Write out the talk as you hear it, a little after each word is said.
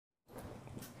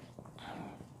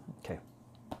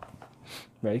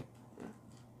Ready?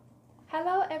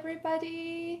 Hello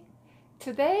everybody!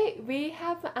 Today we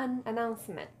have an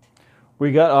announcement.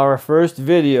 We got our first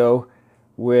video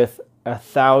with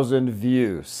 1,000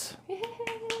 views. Yay!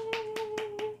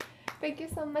 Thank you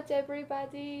so much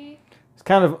everybody. It's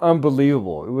kind of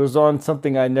unbelievable. It was on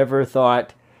something I never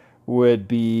thought would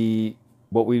be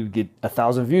what we would get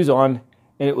 1,000 views on,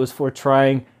 and it was for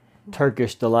trying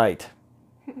Turkish Delight.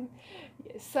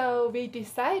 So we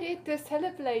decided to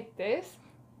celebrate this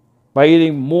by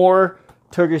eating more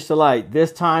Turkish Delight.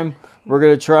 This time we're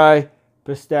gonna try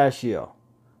pistachio.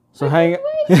 So hang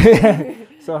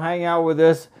out with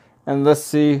us and let's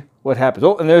see what happens.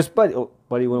 Oh, and there's Buddy. Oh,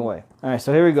 Buddy went away. All right,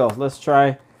 so here we go. Let's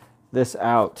try this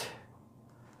out.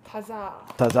 Taza.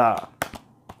 Taza.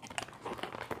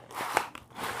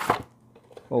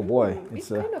 Oh boy, It's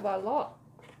kind of a lot.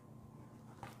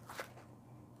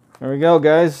 There we go,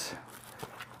 guys.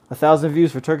 1,000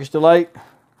 views for Turkish Delight.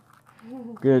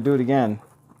 We're gonna do it again.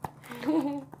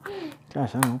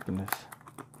 Gosh, I don't open this.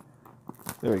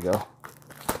 There we go.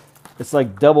 It's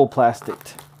like double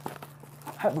plasticed.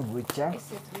 Is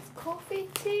it with coffee,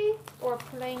 tea, or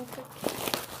plain cookie?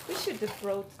 We should have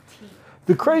brought tea.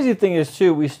 The crazy thing is,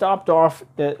 too, we stopped off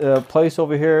at a place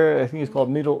over here. I think it's called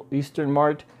Middle Eastern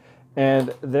Mart.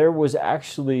 And there was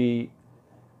actually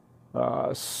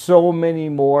so many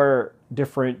more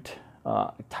different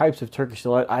types of Turkish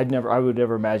Delight I would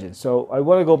never imagine. So I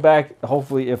want to go back,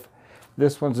 hopefully, if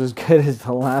this one's as good as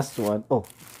the last one. Oh,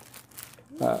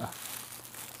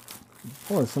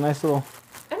 it's a nice little.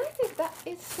 And I think that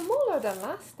it's smaller than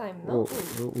last time, no?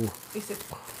 Is it?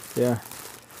 Yeah.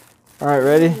 All right,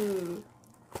 ready? Ooh.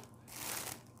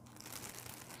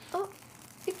 Oh,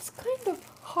 it's kind of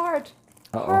hard.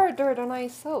 Harder than I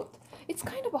thought. It's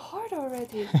kind of hard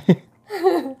already.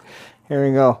 Here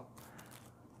we go.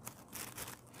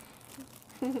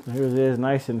 Here it is,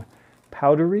 nice and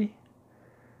powdery.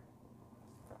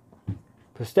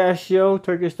 Pistachio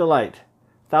Turkish Delight.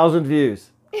 1,000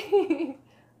 views.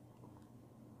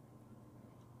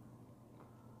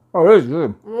 Oh, it is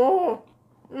good. Oh,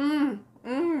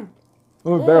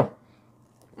 Oh, it's better.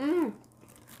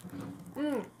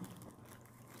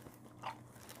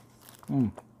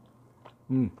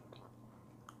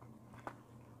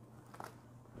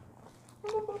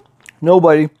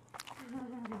 Nobody.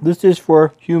 This is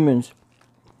for humans.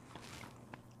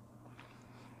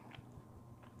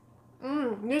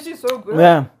 This is so good.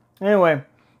 Yeah. Anyway,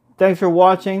 thanks for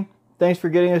watching. Thanks for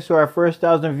getting us to our first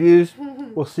 1,000 views.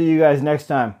 We'll see you guys next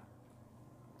time.